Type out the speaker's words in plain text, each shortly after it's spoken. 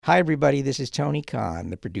Hi, everybody. This is Tony Khan,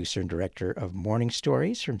 the producer and director of Morning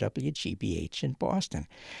Stories from WGBH in Boston.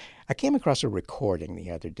 I came across a recording the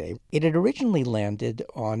other day. It had originally landed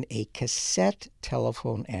on a cassette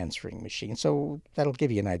telephone answering machine, so that'll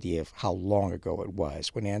give you an idea of how long ago it was,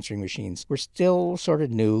 when answering machines were still sort of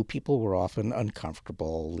new. People were often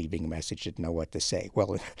uncomfortable leaving a message, didn't know what to say.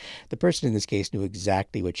 Well, the person in this case knew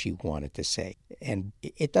exactly what she wanted to say, and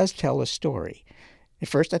it does tell a story. At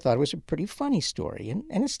first, I thought it was a pretty funny story,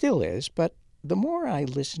 and it still is, but the more I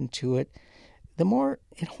listen to it, the more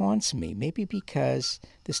it haunts me, maybe because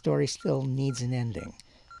the story still needs an ending.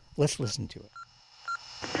 Let's listen to it.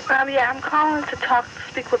 I'm calling to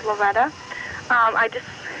speak with Loretta.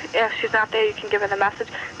 If she's not there, you can give her the message.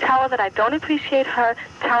 Tell her that I don't appreciate her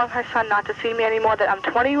telling her son not to see me anymore, that I'm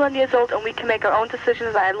 21 years old and we can make our own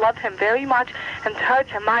decisions, that I love him very much, and her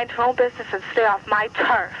to mind her own business and stay off my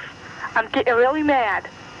turf. I'm getting really mad,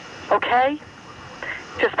 okay?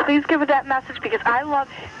 Just please give her that message because I love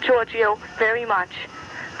Giorgio very much.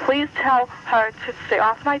 Please tell her to stay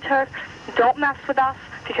off my turf. Don't mess with us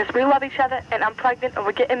because we love each other and I'm pregnant and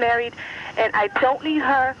we're getting married and I don't need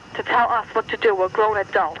her to tell us what to do. We're grown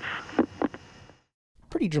adults.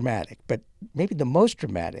 Pretty dramatic, but maybe the most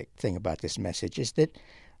dramatic thing about this message is that,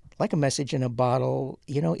 like a message in a bottle,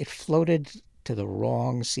 it floated to the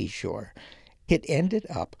wrong seashore. It ended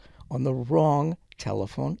up on the wrong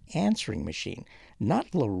telephone answering machine.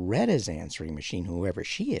 Not Loretta's answering machine, whoever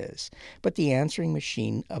she is, but the answering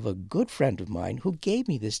machine of a good friend of mine who gave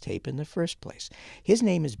me this tape in the first place. His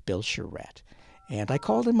name is Bill Charette, and I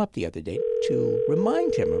called him up the other day to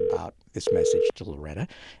remind him about this message to Loretta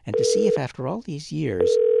and to see if after all these years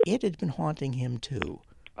it had been haunting him too.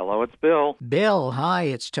 Hello, it's Bill. Bill, hi,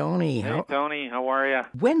 it's Tony. Hey, Tony, how are you?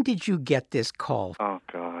 When did you get this call? Oh,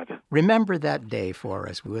 God. Remember that day for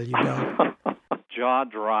us, will you, Bill?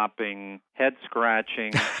 Jaw-dropping,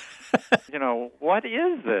 head-scratching. What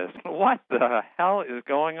is this? What the hell is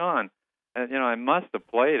going on? I must have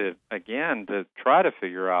played it again to try to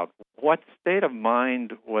figure out what state of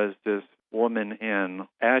mind was this woman in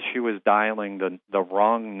as she was dialing the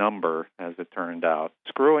wrong number, as it turned out,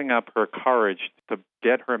 screwing up her courage to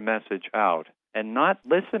get her message out, and not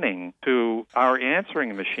listening to our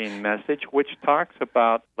answering machine message, which talks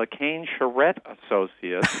about LaCaine Charette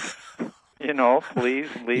Associates. Please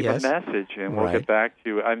leave a message, and we'll get back to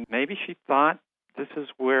you. Maybe she thought this is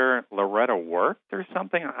where Loretta worked or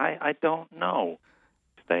something. I don't know.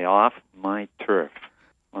 Stay off my turf.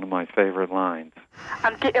 One of my favorite lines.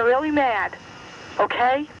 I'm getting really mad,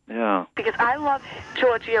 okay? Yeah. Because I love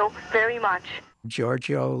Giorgio very much.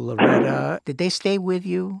 Giorgio, Loretta, did they stay with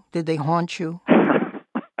you? Did they haunt you?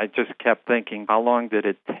 I just kept thinking, how long did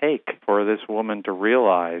it take for this woman to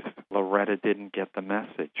realize Loretta didn't get the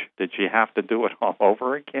message? Did she have to do it all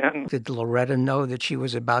over again? Did Loretta know that she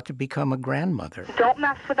was about to become a grandmother? Don't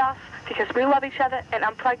mess with us because we love each other and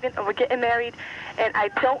I'm pregnant and we're getting married and I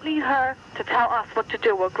don't need her to tell us what to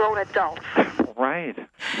do. We're grown adults. Right.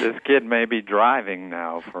 This kid may be driving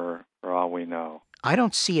now for all we know. I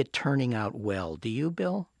don't see it turning out well. Do you,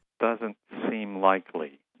 Bill? Doesn't seem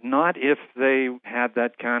likely. Not if they had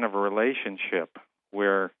that kind of a relationship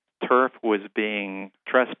where turf was being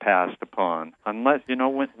trespassed upon. Unless,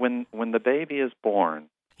 when the baby is born,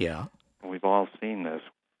 yeah, we've all seen this,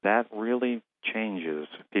 that really changes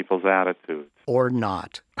people's attitudes. Or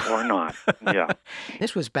not. Or not, yeah.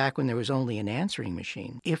 This was back when there was only an answering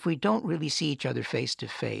machine. If we don't really see each other face to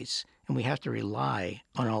face, and we have to rely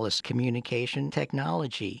on all this communication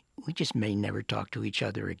technology, we just may never talk to each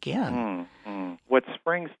other again. What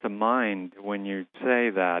springs to mind when you say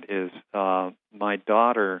that is my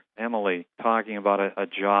daughter, Emily, talking about a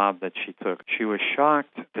job that she took. She was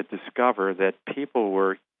shocked to discover that people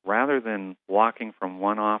were, rather than walking from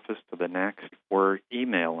one office to the next, were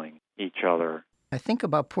emailing each other. I think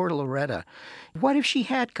about poor Loretta. What if she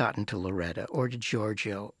had gotten to Loretta or to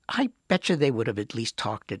Giorgio? I bet you they would have at least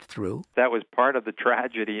talked it through. That was part of the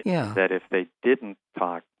tragedy, yeah. That if they didn't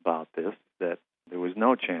talk about this, that there was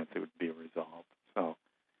no chance it would be resolved. So,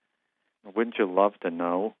 wouldn't you love to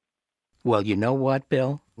know? Well, you know what,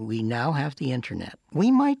 Bill? We now have the Internet.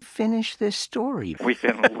 We might finish this story. We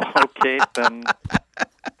can locate them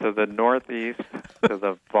to the Northeast, to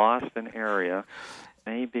the Boston area,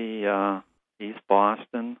 maybe East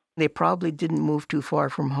Boston. They probably didn't move too far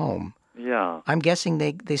from home. Yeah. I'm guessing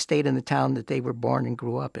they stayed in the town that they were born and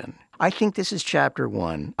grew up in. I think this is chapter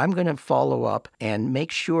 1. I'm going to follow up and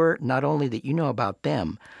make sure not only that you know about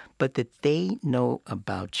them, but that they know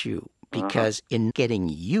about you. Because in getting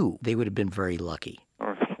you, they would have been very lucky.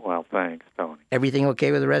 Well, thanks, Tony. Everything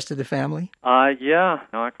okay with the rest of the family? Yeah,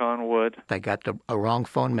 knock on wood. I got a wrong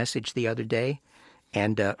phone message the other day.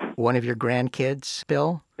 And one of your grandkids,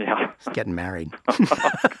 Bill, Yeah. is getting married.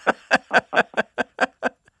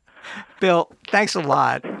 Bill, thanks a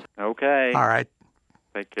lot. Okay. All right.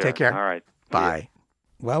 Take care. Take care. All right. Bye.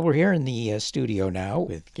 Well, we're here in the studio now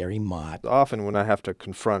with Gary Mott. Often when I have to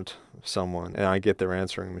confront someone and I get their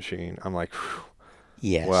answering machine, I'm like, whew,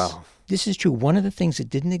 Yes. wow. This is true. One of the things that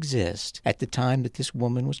didn't exist at the time that this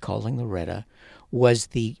woman was calling Loretta was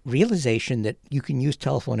the realization that you can use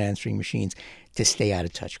telephone answering machines to stay out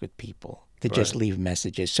of touch with people, to just leave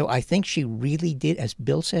messages. So I think she really did, as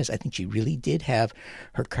Bill says, I think she really did have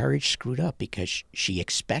her courage screwed up because she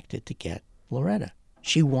expected to get Loretta.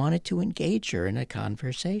 She wanted to engage her in a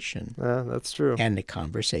conversation. Yeah, that's true. And the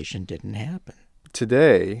conversation didn't happen.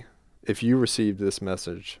 Today, if you received this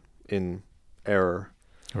message in error,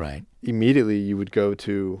 Right. immediately you would go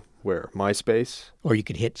to where? MySpace? Or you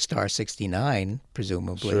could hit star 69,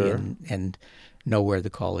 presumably, Sure. and know where the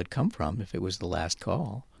call had come from if it was the last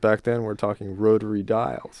call. Back then, we're talking rotary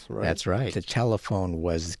dials, right? That's right. The telephone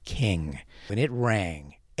was king. When it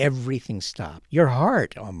rang, everything stopped. Your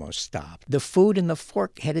heart almost stopped. The food and the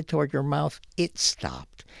fork headed toward your mouth, it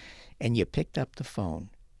stopped. And you picked up the phone.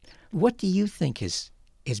 What do you think has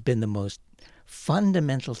been the most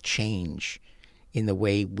fundamental change in the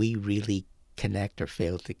way we really connect or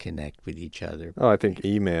fail to connect with each other? Oh, I think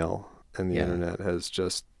email and the Yeah. internet has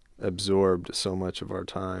just absorbed so much of our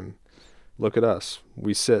time. Look at us.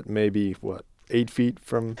 We sit maybe, 8 feet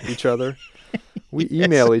from each other? We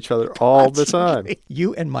email each other all the time.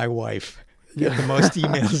 You and my wife get the most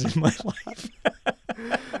emails in my life.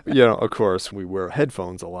 Of course, we wear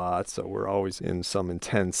headphones a lot, so we're always in some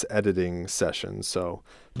intense editing session. So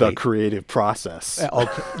the Right. creative process.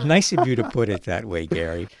 Okay. Nice of you to put it that way,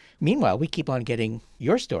 Gary. Meanwhile, we keep on getting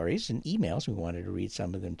your stories and emails. We wanted to read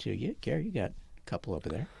some of them to you. Gary, you got a couple over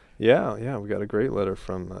there. Yeah, we got a great letter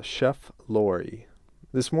from Chef Lori.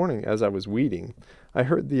 This morning, as I was weeding, I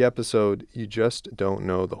heard the episode You Just Don't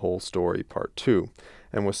Know the Whole Story, Part 2,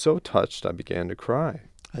 and was so touched I began to cry.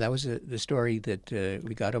 That was the story that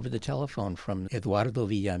we got over the telephone from Eduardo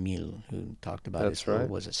Villamil, who talked about That's his little, right.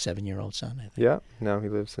 was a 7-year-old son, I think. Yeah, now he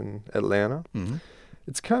lives in Atlanta. Mm-hmm.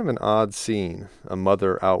 It's kind of an odd scene, a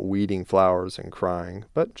mother out weeding flowers and crying,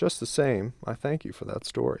 but just the same, I thank you for that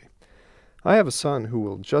story. I have a son who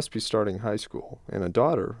will just be starting high school and a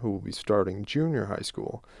daughter who will be starting junior high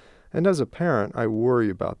school, and as a parent, I worry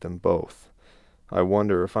about them both. I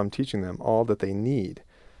wonder if I'm teaching them all that they need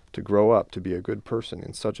to grow up to be a good person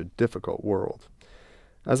in such a difficult world.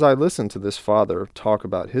 As I listen to this father talk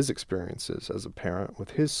about his experiences as a parent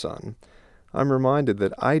with his son, I'm reminded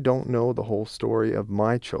that I don't know the whole story of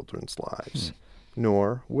my children's lives,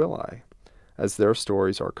 nor will I, as their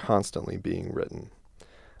stories are constantly being written.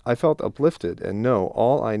 I felt uplifted and know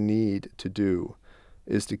all I need to do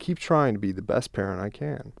is to keep trying to be the best parent I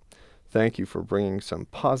can. Thank you for bringing some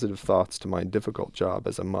positive thoughts to my difficult job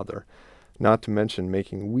as a mother, not to mention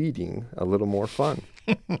making weeding a little more fun.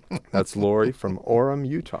 That's Lori from Orem,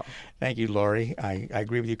 Utah. Thank you, Lori. I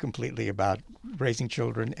agree with you completely about raising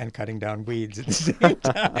children and cutting down weeds at the same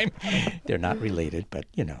time. They're not related, but,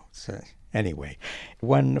 so anyway.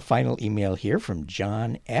 One final email here from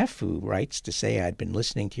John F., who writes to say, I'd been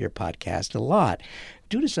listening to your podcast a lot.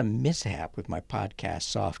 Due to some mishap with my podcast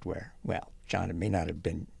software, well, John, it may not have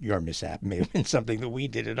been your mishap. It may have been something that we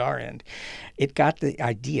did at our end. It got the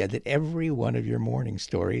idea that every one of your morning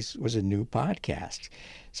stories was a new podcast.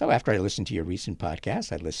 So after I listened to your recent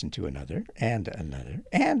podcast, I listened to another and another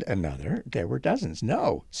and another. There were dozens,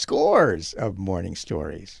 no, scores of morning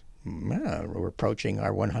stories. We're approaching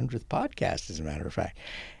our 100th podcast, as a matter of fact.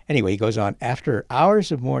 Anyway, he goes on, after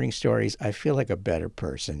hours of morning stories, I feel like a better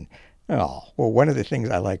person. Oh, well, one of the things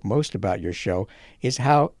I like most about your show is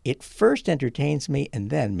how it first entertains me and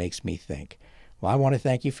then makes me think. Well, I want to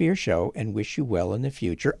thank you for your show and wish you well in the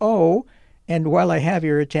future. Oh, and while I have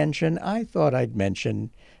your attention, I thought I'd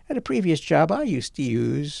mention at a previous job I used to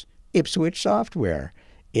use Ipswich software.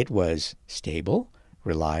 It was stable,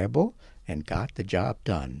 reliable, and got the job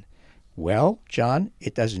done. Well, John,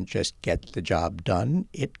 it doesn't just get the job done.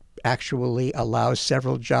 It actually allows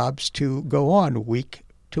several jobs to go on week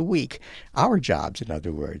to week. Our jobs, in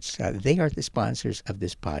other words. They are the sponsors of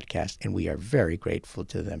this podcast, and we are very grateful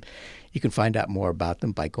to them. You can find out more about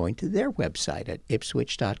them by going to their website at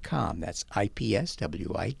ipswich.com. That's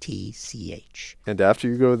IPSWITCH. And after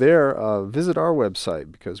you go there, visit our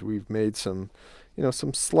website because we've made some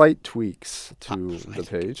slight tweaks to the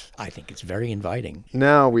page. I think it's very inviting.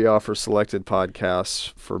 Now we offer selected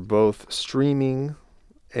podcasts for both streaming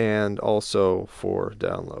and also for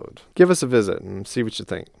download. Give us a visit and see what you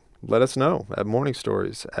think. Let us know at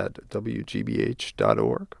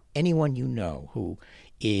morningstories@wgbh.org. anyone you know who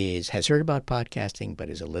has heard about podcasting but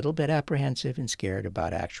is a little bit apprehensive and scared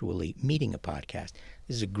about actually meeting a podcast,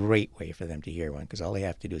 this is a great way for them to hear one, because all they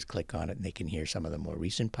have to do is click on it and they can hear some of the more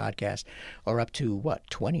recent podcasts, or up to,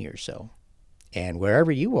 20 or so. And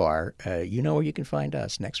wherever you are, you know where you can find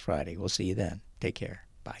us next Friday. We'll see you then. Take care.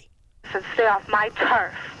 Bye. Stay off my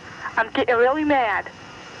turf. I'm getting really mad.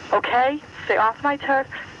 Okay? Stay off my turf.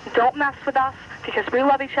 Don't mess with us, because we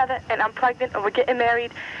love each other, and I'm pregnant, and we're getting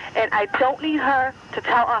married, and I don't need her to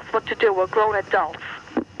tell us what to do. We're grown adults.